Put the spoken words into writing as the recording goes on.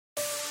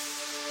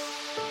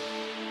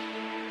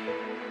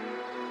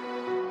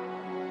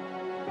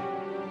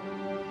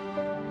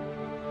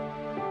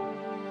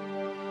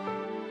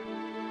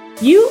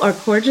You are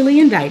cordially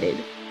invited.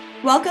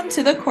 Welcome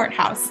to the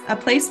Courthouse, a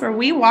place where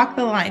we walk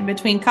the line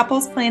between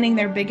couples planning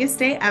their biggest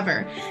day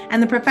ever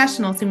and the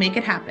professionals who make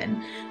it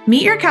happen.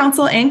 Meet your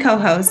counsel and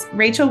co-host,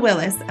 Rachel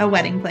Willis, a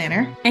wedding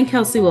planner. And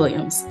Kelsey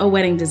Williams, a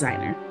wedding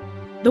designer.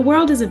 The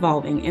world is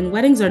evolving, and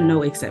weddings are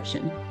no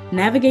exception.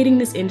 Navigating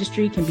this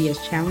industry can be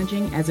as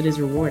challenging as it is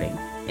rewarding,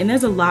 and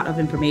there's a lot of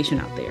information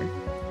out there.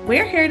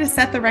 We're here to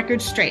set the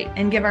record straight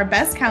and give our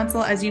best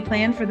counsel as you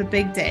plan for the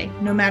big day,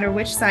 no matter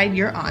which side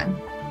you're on.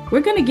 We're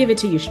going to give it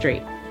to you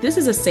straight. This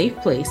is a safe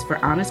place for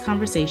honest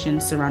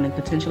conversations surrounding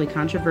potentially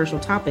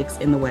controversial topics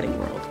in the wedding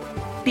world.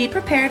 Be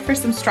prepared for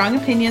some strong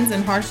opinions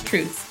and harsh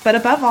truths, but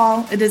above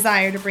all, a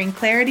desire to bring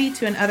clarity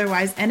to an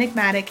otherwise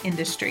enigmatic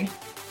industry.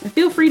 And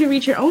feel free to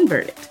reach your own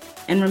verdict.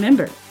 And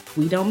remember,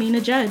 we don't mean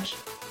to judge.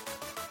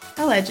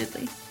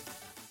 Allegedly.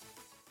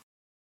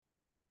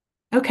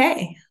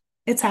 Okay,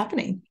 it's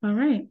happening. All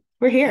right.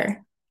 We're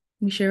here.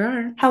 We sure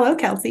are. Hello,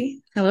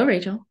 Kelsey. Hello,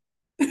 Rachel.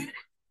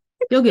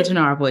 You'll get to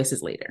know our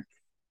voices later.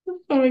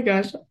 Oh my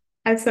gosh.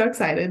 I'm so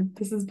excited.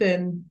 This has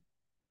been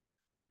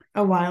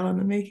a while in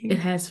the making. It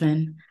has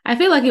been. I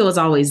feel like it was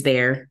always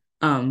there.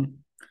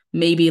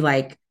 Maybe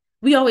like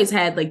we always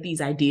had like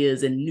these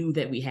ideas and knew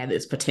that we had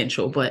this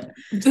potential, but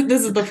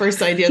this is the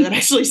first idea that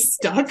actually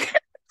stuck.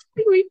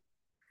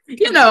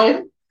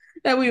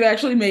 That we've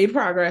actually made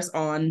progress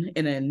on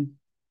in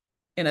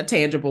a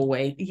tangible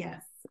way.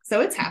 Yes. So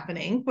it's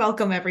happening.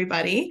 Welcome,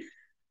 everybody.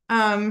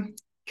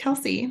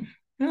 Kelsey,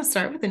 I'm going to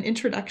start with an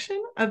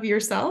introduction of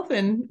yourself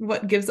and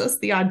what gives us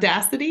the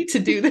audacity to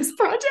do this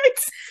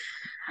project.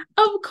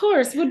 Of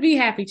course, would be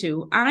happy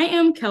to. I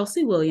am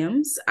Kelsey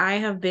Williams. I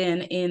have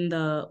been in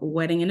the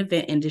wedding and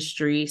event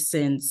industry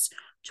since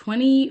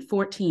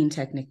 2014,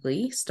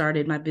 technically.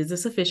 Started my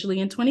business officially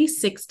in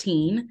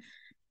 2016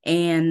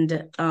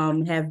 and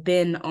have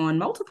been on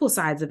multiple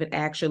sides of it,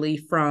 actually,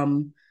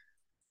 from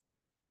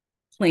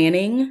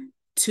planning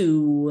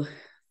to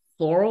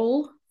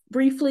floral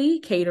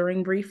briefly,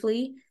 catering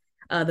briefly,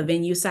 the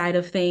venue side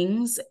of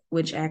things,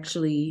 which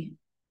actually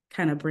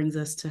kind of brings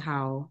us to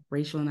how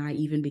Rachel and I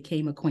even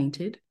became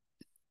acquainted.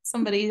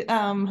 Somebody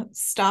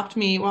stopped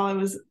me while I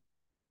was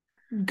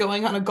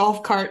going on a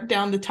golf cart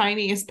down the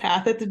tiniest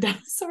path at the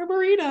Dallas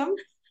Arboretum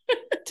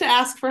to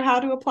ask for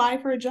how to apply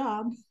for a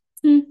job.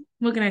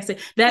 What can I say?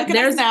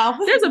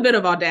 There's a bit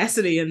of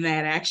audacity in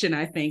that action,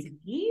 I think.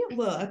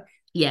 Look.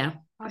 Yeah.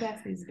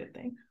 Audacity is a good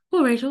thing.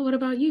 Well, Rachel, what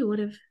about you? What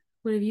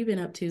have you been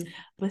up to?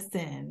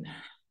 Listen.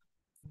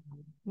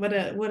 What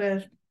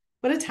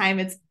a time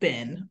it's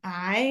been.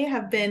 I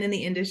have been in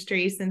the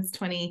industry since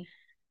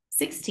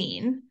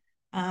 2016.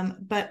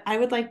 But I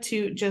would like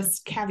to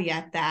just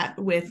caveat that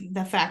with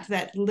the fact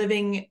that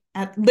living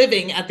at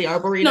the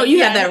Arboretum. No,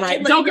 you had that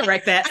right. Don't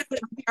correct that.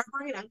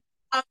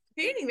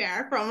 Being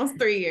there for almost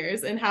 3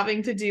 years and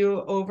having to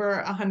do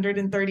over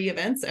 130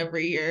 events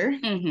every year.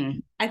 Mm-hmm.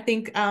 I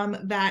think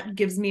that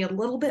gives me a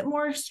little bit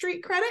more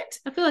street credit.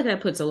 I feel like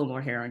that puts a little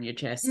more hair on your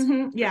chest.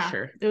 Mm-hmm. Yeah,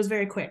 sure. It was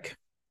very quick.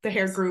 The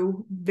hair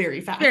grew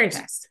very fast. Very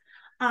fast.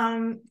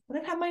 But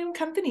I've had my own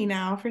company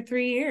now for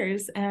 3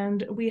 years,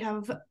 and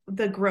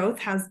the growth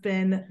has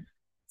been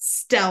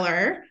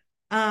stellar.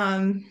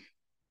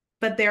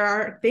 But there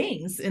are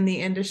things in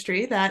the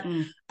industry that,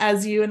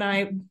 as you and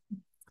I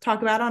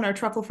talk about on our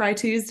Truffle Fry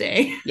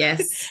Tuesday.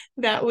 Yes.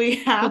 that we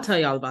have. We'll tell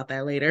you all about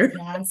that later.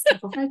 Yes,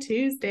 Truffle Fry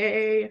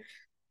Tuesday.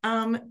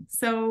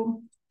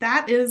 So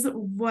that is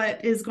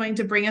what is going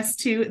to bring us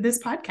to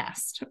this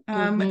podcast,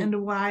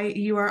 and why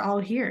you are all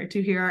here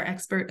to hear our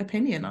expert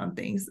opinion on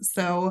things.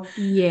 So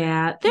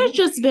yeah, there's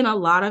just been a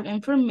lot of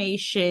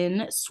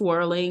information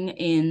swirling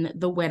in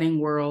the wedding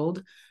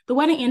world. The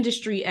wedding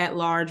industry at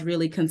large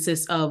really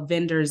consists of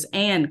vendors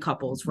and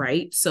couples,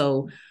 right?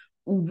 So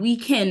we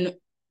can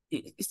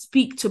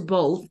speak to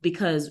both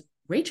because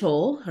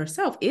Rachel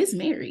herself is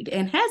married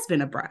and has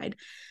been a bride,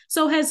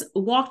 so has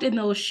walked in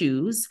those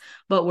shoes,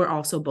 but we're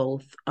also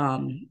both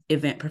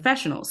event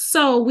professionals.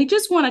 So we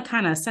just want to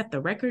kind of set the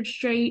record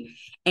straight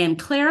and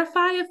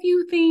clarify a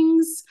few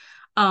things.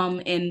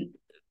 And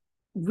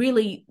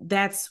really,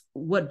 that's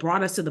what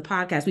brought us to the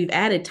podcast. We've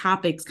added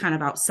topics kind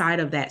of outside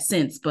of that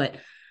sense, but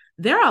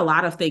there are a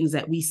lot of things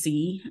that we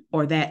see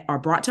or that are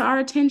brought to our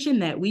attention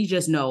that we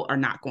just know are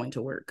not going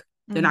to work.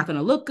 They're not going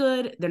to look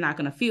good. They're not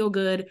going to feel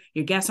good.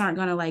 Your guests aren't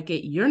going to like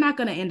it. You're not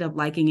going to end up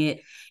liking it.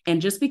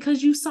 And just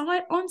because you saw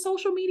it on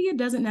social media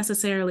doesn't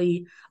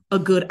necessarily a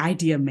good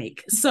idea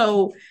make.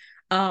 So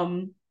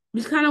we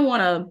just kind of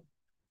want to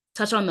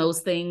touch on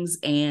those things.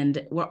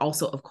 And we're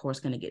also, of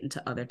course, going to get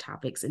into other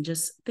topics and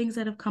just things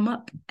that have come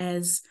up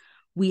as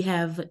we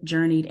have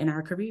journeyed in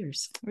our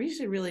careers. We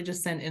should really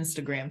just send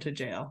Instagram to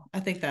jail.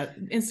 I think that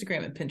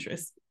Instagram and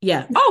Pinterest.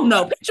 Yeah. Oh,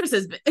 no. Pinterest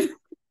has been...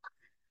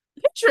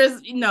 Pinterest,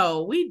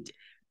 no,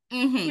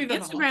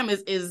 Instagram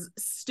is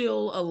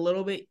still a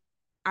little bit,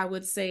 I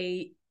would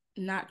say,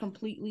 not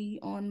completely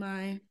on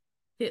my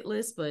hit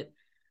list, but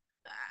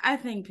I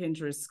think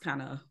Pinterest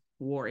kind of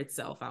wore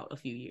itself out a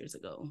few years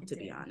ago, to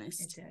be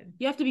honest. It did.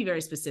 You have to be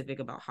very specific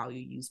about how you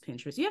use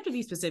Pinterest. You have to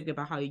be specific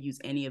about how you use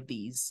any of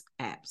these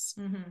apps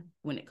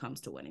when it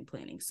comes to wedding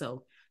planning.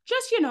 So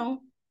just,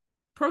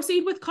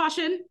 proceed with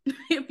caution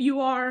if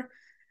you are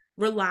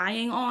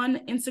relying on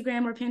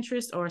Instagram or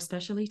Pinterest, or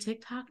especially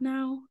TikTok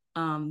now.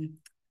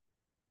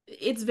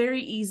 It's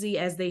very easy,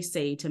 as they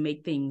say, to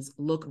make things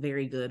look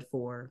very good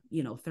for,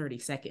 30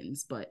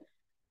 seconds, but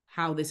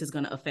how this is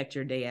going to affect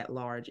your day at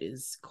large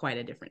is quite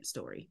a different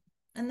story.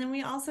 And then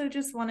we also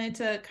just wanted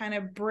to kind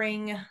of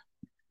bring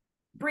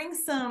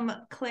some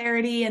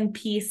clarity and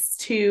peace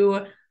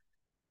to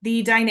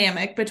the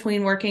dynamic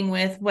between working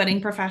with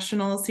wedding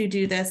professionals who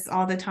do this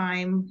all the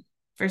time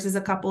versus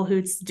a couple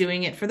who's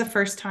doing it for the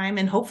first time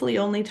and hopefully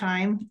only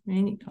time.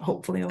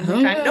 Hopefully only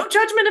time. No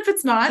judgment if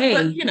it's not,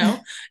 hey.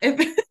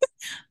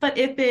 But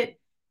if it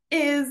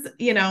is,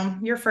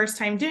 your first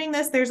time doing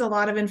this, there's a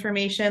lot of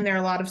information. There are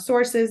a lot of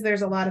sources.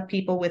 There's a lot of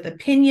people with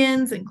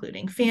opinions,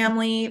 including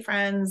family,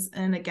 friends,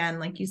 and again,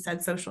 like you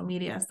said, social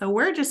media. So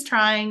we're just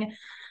trying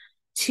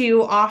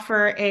to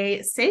offer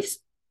a safe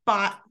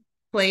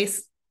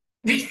space.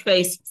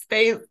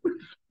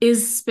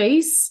 Is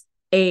space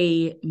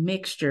a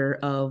mixture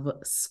of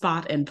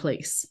spot and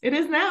place? It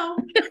is now.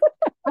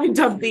 I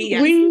dubbed the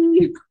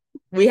yes.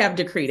 We have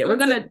decreed it. We're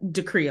gonna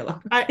decree a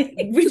lot.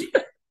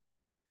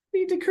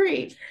 We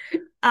decree.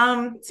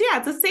 So yeah,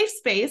 it's a safe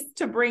space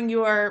to bring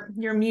your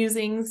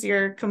musings,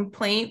 your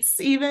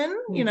complaints, even,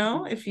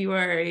 if you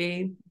are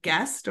a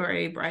guest or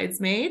a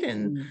bridesmaid,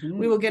 and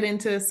we will get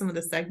into some of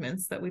the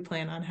segments that we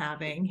plan on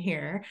having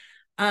here.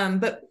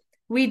 But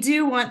we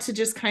do want to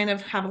just kind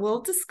of have a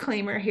little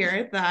disclaimer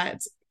here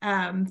that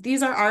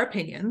these are our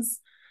opinions,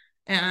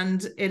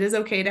 and it is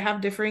okay to have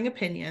differing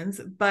opinions,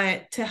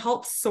 but to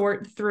help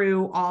sort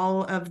through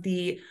all of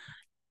the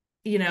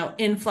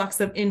influx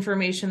of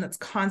information that's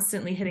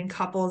constantly hitting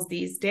couples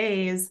these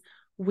days,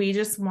 we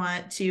just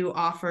want to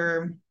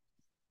offer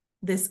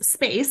this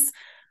space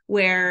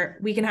where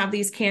we can have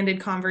these candid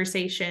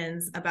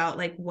conversations about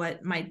like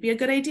what might be a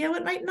good idea,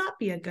 what might not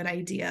be a good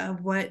idea,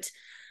 what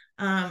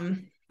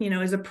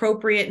is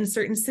appropriate in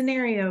certain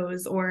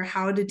scenarios, or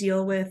how to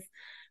deal with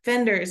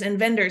vendors,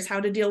 how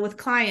to deal with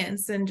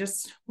clients, and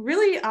just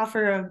really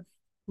offer a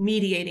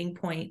mediating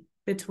point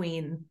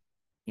between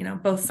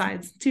both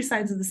sides, two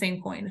sides of the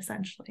same coin,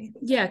 essentially.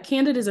 Yeah,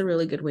 candid is a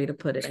really good way to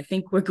put it. I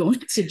think we're going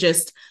to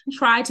just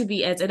try to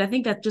be and I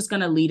think that's just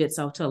going to lead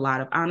itself to a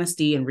lot of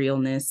honesty and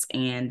realness.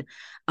 And,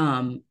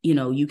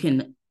 you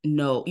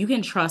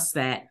can trust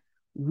that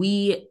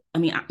me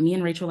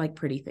and Rachel like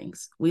pretty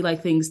things. We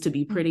like things to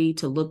be pretty,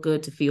 to look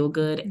good, to feel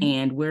good. Mm-hmm.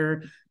 And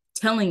we're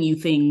telling you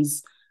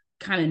things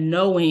kind of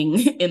knowing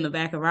in the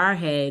back of our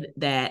head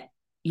that,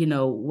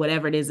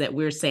 whatever it is that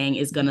we're saying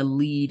is going to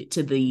lead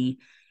to the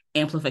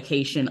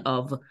amplification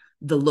of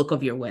the look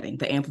of your wedding,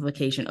 the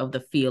amplification of the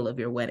feel of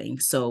your wedding.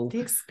 So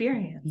the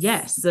experience.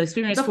 Yes, the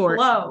experience, the for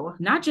flow.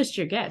 Not just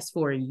your guests,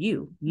 for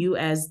you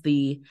as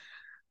the,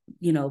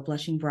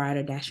 blushing bride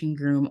or dashing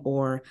groom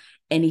or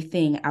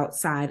anything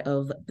outside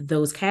of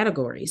those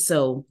categories.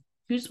 So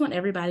you just want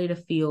everybody to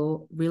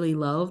feel really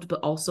loved, but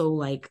also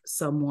like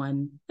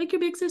someone like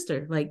your big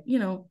sister, like,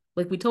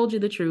 like we told you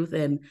the truth,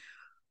 and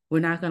we're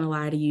not going to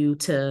lie to you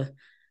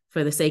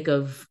for the sake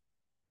of,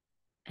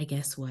 I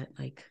guess what,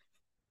 like,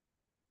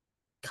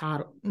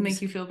 coddle.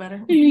 Make you feel better.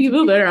 Make you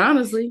feel better,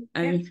 honestly.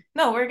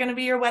 No, we're going to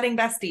be your wedding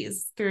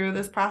besties through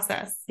this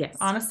process. Yes.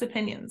 Honest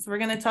opinions. We're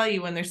going to tell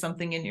you when there's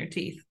something in your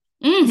teeth.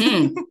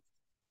 Mm-hmm.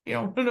 You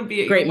don't want to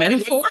be great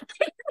metaphor.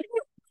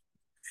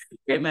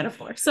 Great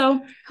metaphor.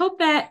 So hope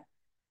that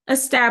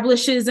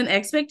establishes an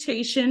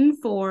expectation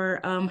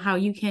for how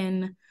you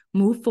can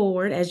move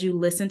forward as you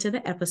listen to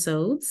the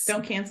episodes.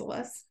 Don't cancel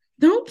us.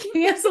 Don't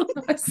cancel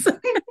us.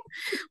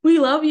 We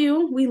love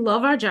you. We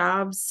love our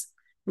jobs.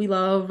 We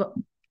love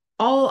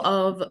all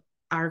of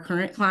our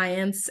current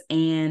clients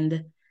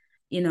and,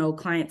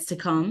 clients to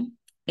come.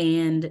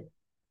 And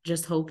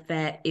just hope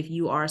that if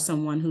you are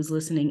someone who's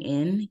listening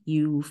in,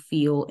 you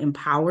feel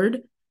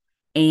empowered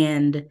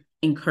and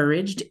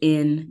encouraged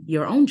in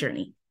your own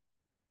journey.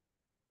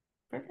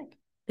 Perfect.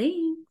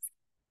 Thanks.